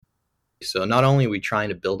So not only are we trying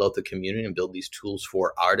to build out the community and build these tools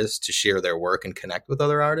for artists to share their work and connect with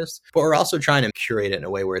other artists, but we're also trying to curate it in a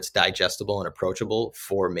way where it's digestible and approachable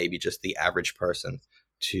for maybe just the average person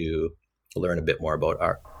to learn a bit more about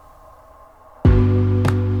art.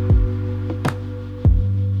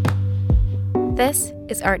 This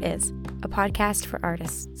is Art Is, a podcast for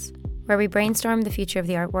artists, where we brainstorm the future of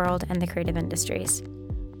the art world and the creative industries.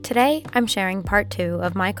 Today, I'm sharing part 2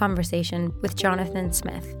 of my conversation with Jonathan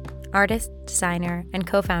Smith, artist, designer, and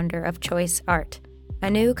co-founder of Choice Art, a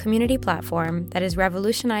new community platform that is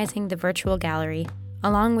revolutionizing the virtual gallery,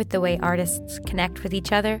 along with the way artists connect with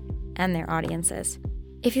each other and their audiences.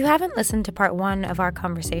 If you haven't listened to part 1 of our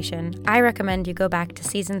conversation, I recommend you go back to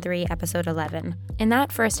Season 3, Episode 11. In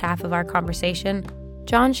that first half of our conversation,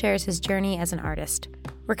 John shares his journey as an artist,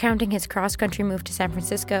 recounting his cross-country move to San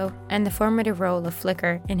Francisco and the formative role of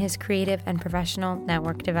Flickr in his creative and professional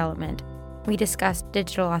network development. We discussed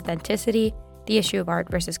digital authenticity, the issue of art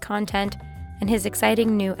versus content, and his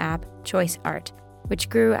exciting new app, Choice Art, which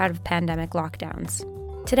grew out of pandemic lockdowns.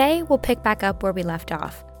 Today, we'll pick back up where we left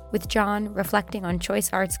off, with John reflecting on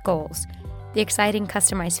Choice Art's goals, the exciting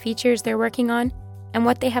customized features they're working on, and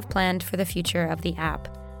what they have planned for the future of the app.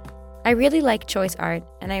 I really like Choice Art,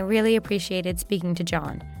 and I really appreciated speaking to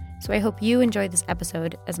John, so I hope you enjoyed this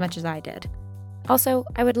episode as much as I did. Also,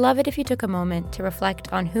 I would love it if you took a moment to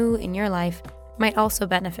reflect on who in your life might also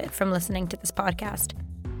benefit from listening to this podcast.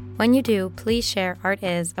 When you do, please share Art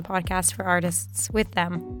Is, a podcast for artists, with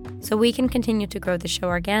them, so we can continue to grow the show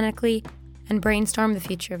organically and brainstorm the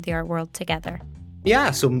future of the art world together. Yeah,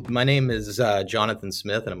 so my name is Jonathan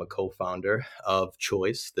Smith, and I'm a co-founder of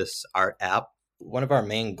Choice, this art app. One of our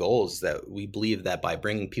main goals is that we believe that by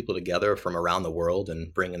bringing people together from around the world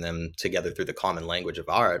and bringing them together through the common language of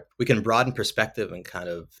art, we can broaden perspective and kind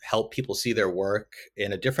of help people see their work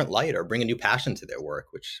in a different light or bring a new passion to their work,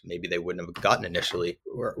 which maybe they wouldn't have gotten initially.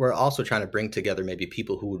 We're also trying to bring together maybe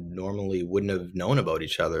people who normally wouldn't have known about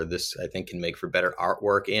each other. This, I think, can make for better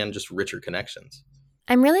artwork and just richer connections.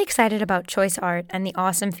 I'm really excited about Choice Art and the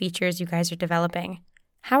awesome features you guys are developing.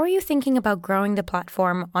 How are you thinking about growing the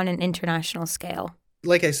platform on an international scale?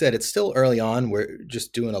 Like I said, it's still early on. We're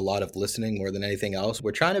just doing a lot of listening more than anything else.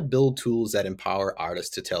 We're trying to build tools that empower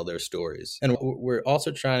artists to tell their stories. And we're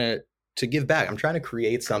also trying to give back. I'm trying to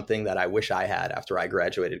create something that I wish I had after I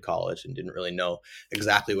graduated college and didn't really know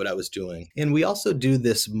exactly what I was doing. And we also do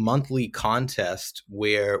this monthly contest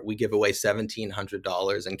where we give away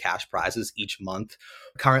 $1,700 in cash prizes each month.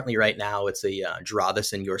 Currently, right now, it's a Draw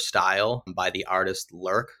This in Your Style by the artist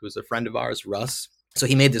Lurk, who's a friend of ours, Russ. So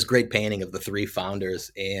he made this great painting of the 3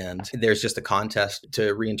 founders, and there's just a contest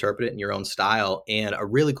to reinterpret it in your own style. And a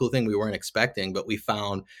really cool thing we weren't expecting, but we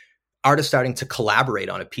found artists starting to collaborate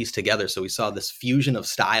on a piece together. So we saw this fusion of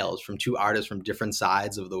styles from 2 artists from different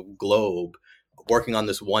sides of the globe working on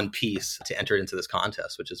this one piece to enter into this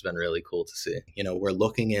contest, which has been really cool to see. You know, we're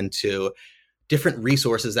looking into different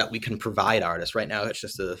resources that we can provide artists. Right now, it's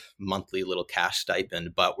just a monthly little cash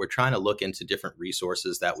stipend, but we're trying to look into different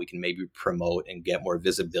resources that we can maybe promote and get more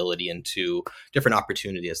visibility into different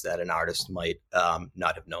opportunities that an artist might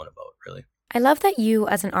not have known about, really. I love that you,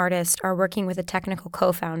 as an artist, are working with a technical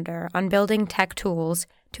co-founder on building tech tools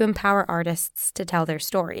to empower artists to tell their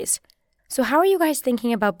stories. So how are you guys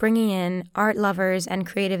thinking about bringing in art lovers and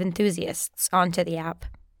creative enthusiasts onto the app?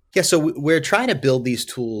 Yeah, so we're trying to build these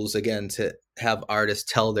tools, again, to have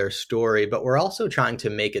artists tell their story, but we're also trying to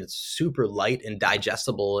make it super light and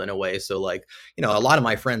digestible in a way. So, like, you know, a lot of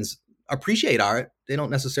my friends appreciate art. They don't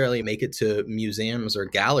necessarily make it to museums or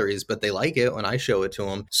galleries, but they like it when I show it to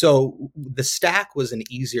them. So the stack was an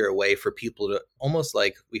easier way for people to almost,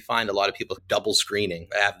 like, we find a lot of people double screening.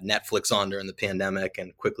 I have Netflix on during the pandemic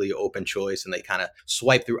and quickly open Choice, and they kind of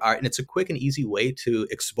swipe through art. And it's a quick and easy way to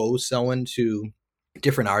expose someone to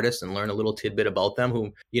different artists and learn a little tidbit about them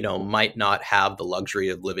who, you know, might not have the luxury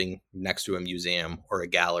of living next to a museum or a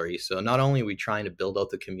gallery. So not only are we trying to build out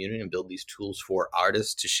the community and build these tools for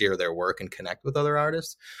artists to share their work and connect with other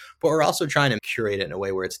artists, but we're also trying to curate it in a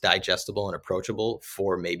way where it's digestible and approachable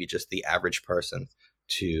for maybe just the average person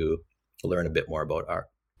to learn a bit more about art.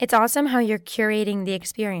 It's awesome how you're curating the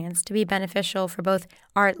experience to be beneficial for both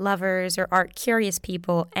art lovers or art curious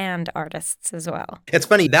people and artists as well. It's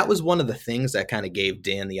funny, that was one of the things that kind of gave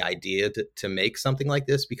Dan the idea to make something like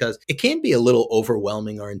this, because it can be a little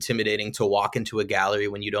overwhelming or intimidating to walk into a gallery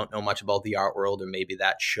when you don't know much about the art world or maybe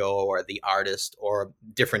that show or the artist or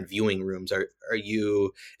different viewing rooms. Are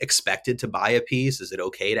you expected to buy a piece? Is it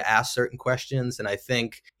okay to ask certain questions? And I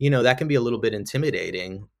think, you know, that can be a little bit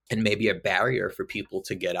intimidating and maybe a barrier for people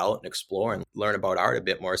to get out and explore and learn about art a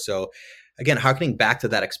bit more. So again, harkening back to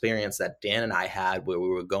that experience that Dan and I had where we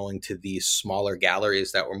were going to these smaller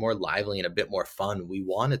galleries that were more lively and a bit more fun, we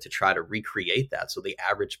wanted to try to recreate that so the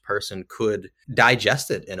average person could digest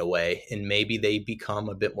it in a way, and maybe they become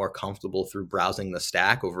a bit more comfortable through browsing the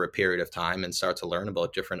stack over a period of time and start to learn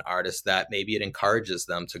about different artists, that maybe it encourages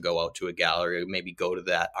them to go out to a gallery or maybe go to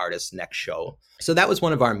that artist's next show. So that was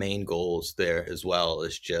one of our main goals there as well,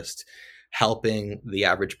 is just helping the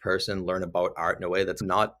average person learn about art in a way that's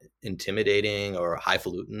not intimidating or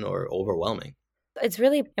highfalutin or overwhelming. It's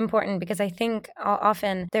really important because I think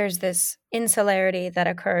often there's this insularity that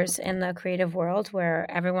occurs in the creative world where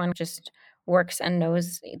everyone just works and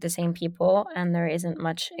knows the same people and there isn't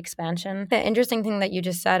much expansion. The interesting thing that you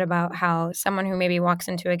just said about how someone who maybe walks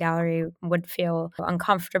into a gallery would feel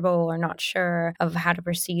uncomfortable or not sure of how to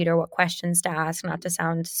proceed or what questions to ask, not to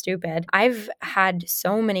sound stupid. I've had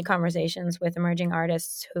so many conversations with emerging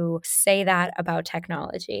artists who say that about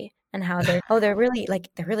technology and how they're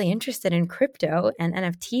really interested in crypto and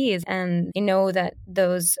NFTs, and they know that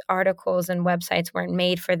those articles and websites weren't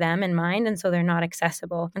made for them in mind, and so they're not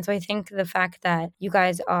accessible. And so I think the fact that you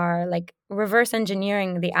guys are like reverse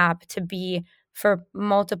engineering the app to be for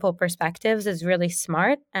multiple perspectives is really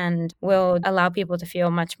smart and will allow people to feel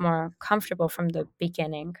much more comfortable from the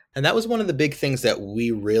beginning. And that was one of the big things that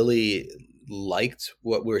we really liked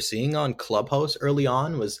what we were seeing on Clubhouse early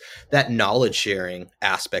on, was that knowledge sharing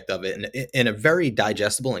aspect of it in a very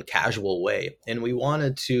digestible and casual way. And we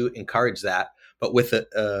wanted to encourage that, but with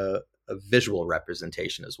a visual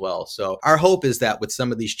representation as well. So our hope is that with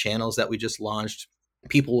some of these channels that we just launched,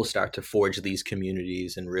 people will start to forge these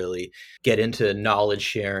communities and really get into knowledge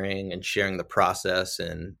sharing and sharing the process,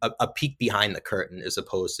 and a peek behind the curtain as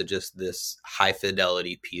opposed to just this high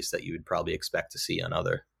fidelity piece that you would probably expect to see on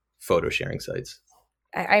other photo sharing sites.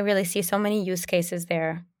 I really see so many use cases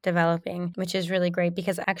there developing, which is really great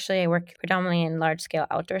because actually I work predominantly in large scale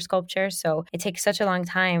outdoor sculpture. So it takes such a long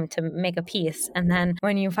time to make a piece. And then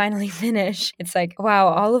when you finally finish, it's like, wow,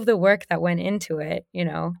 all of the work that went into it,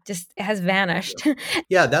 just has vanished.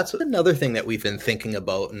 Yeah, that's another thing that we've been thinking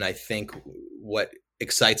about. And I think what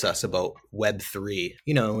excites us about Web3.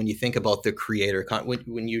 When you think about the creator,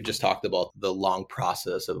 when you just talked about the long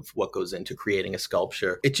process of what goes into creating a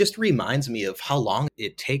sculpture, it just reminds me of how long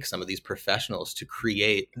it takes some of these professionals to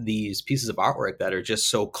create these pieces of artwork that are just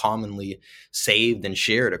so commonly saved and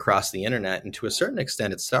shared across the internet. And to a certain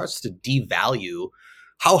extent, it starts to devalue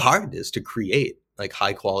how hard it is to create like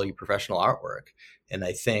high quality professional artwork. And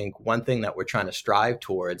I think one thing that we're trying to strive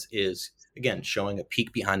towards is, again, showing a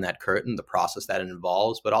peek behind that curtain, the process that it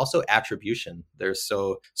involves, but also attribution. There's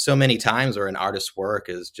so many times where an artist's work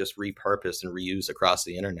is just repurposed and reused across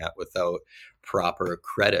the internet without proper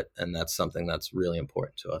credit. And that's something that's really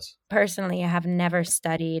important to us. Personally, I have never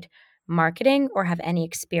studied marketing or have any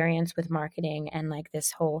experience with marketing, and like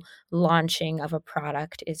this whole launching of a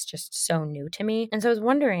product is just so new to me. And so I was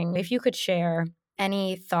wondering if you could share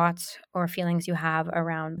any thoughts or feelings you have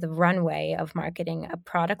around the runway of marketing a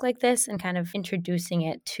product like this and kind of introducing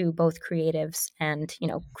it to both creatives and,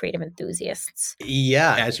 creative enthusiasts.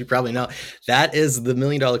 Yeah, as you probably know, that is the $1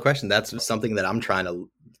 million question. That's something that I'm trying to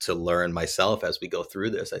learn myself as we go through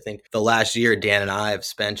this. I think the last year, Dan and I have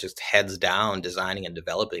spent just heads down designing and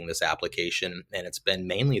developing this application. And it's been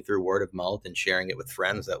mainly through word of mouth and sharing it with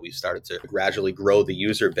friends that we've started to gradually grow the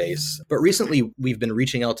user base. But recently, we've been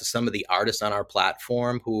reaching out to some of the artists on our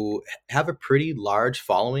platform who have a pretty large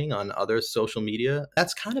following on other social media.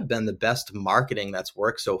 That's kind of been the best marketing that's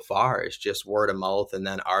worked so far, is just word of mouth, and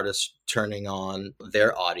then artists turning on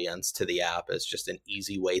their audience to the app as just an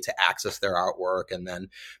easy way to access their artwork and then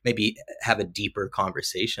maybe have a deeper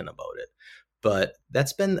conversation about it. But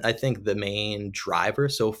that's been, I think, the main driver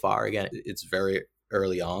so far. Again, it's very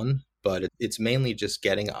early on, but it's mainly just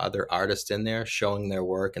getting other artists in there, showing their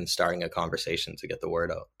work and starting a conversation to get the word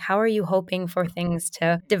out. How are you hoping for things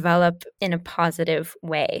to develop in a positive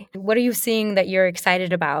way? What are you seeing that you're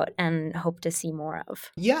excited about and hope to see more of?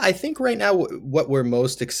 Yeah, I think right now what we're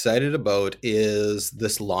most excited about is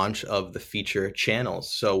this launch of the feature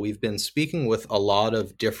channels. So we've been speaking with a lot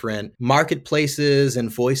of different marketplaces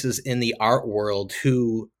and voices in the art world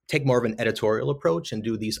who take more of an editorial approach and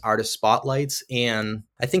do these artist spotlights. And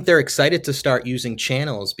I think they're excited to start using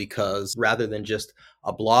channels because rather than just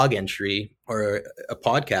a blog entry or a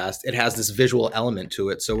podcast, it has this visual element to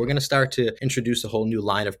it. So we're going to start to introduce a whole new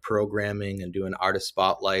line of programming and doing artist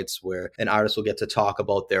spotlights where an artist will get to talk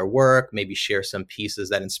about their work, maybe share some pieces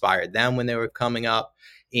that inspired them when they were coming up,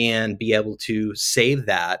 and be able to save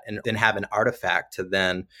that and then have an artifact to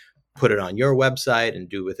then put it on your website and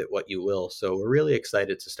do with it what you will. So we're really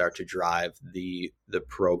excited to start to drive the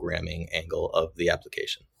programming angle of the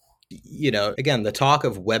application. Again, the talk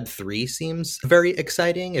of Web3 seems very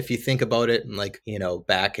exciting. If you think about it,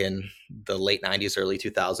 back in the late 90s, early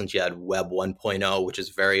 2000s, you had Web 1.0, which is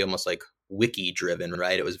very almost like wiki driven,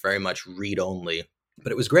 right? It was very much read only.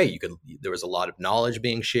 But it was great. There was a lot of knowledge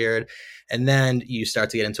being shared. And then you start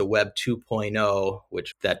to get into Web 2.0,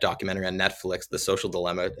 which that documentary on Netflix, The Social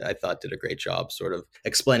Dilemma, I thought did a great job sort of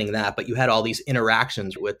explaining that. But you had all these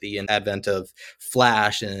interactions with the advent of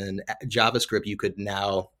Flash and JavaScript. You could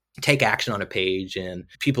now take action on a page and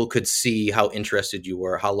people could see how interested you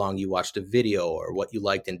were, how long you watched a video, or what you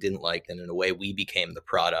liked and didn't like. And in a way, we became the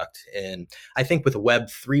product. And I think with Web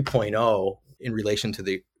 3.0, in relation to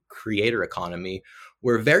the creator economy,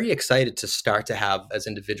 we're very excited to start to have, as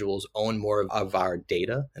individuals, own more of our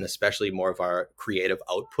data and especially more of our creative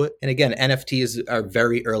output. And again, NFTs are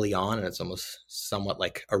very early on, and it's almost somewhat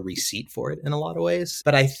like a receipt for it in a lot of ways.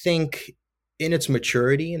 But I think in its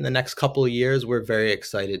maturity in the next couple of years, we're very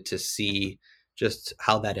excited to see just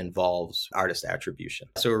how that involves artist attribution.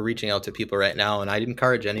 So we're reaching out to people right now, and I'd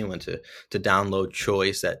encourage anyone to download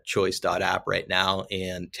Choice at choice.app right now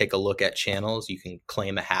and take a look at channels. You can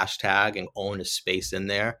claim a hashtag and own a space in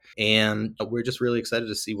there. And we're just really excited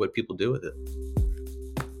to see what people do with it.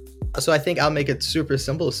 So I think I'll make it super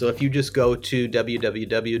simple. So if you just go to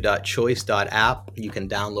www.choice.app, you can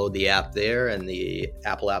download the app there in the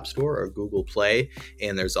Apple App Store or Google Play.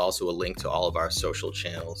 And there's also a link to all of our social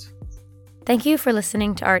channels. Thank you for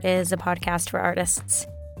listening to Art Is, a podcast for artists.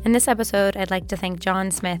 In this episode, I'd like to thank John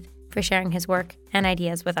Smith for sharing his work and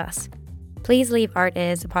ideas with us. Please leave Art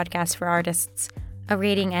Is, a podcast for artists, a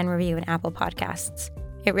rating and review in Apple Podcasts.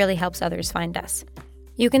 It really helps others find us.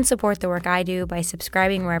 You can support the work I do by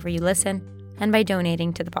subscribing wherever you listen and by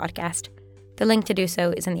donating to the podcast. The link to do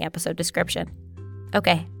so is in the episode description.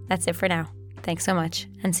 Okay, that's it for now. Thanks so much,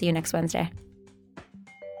 and see you next Wednesday.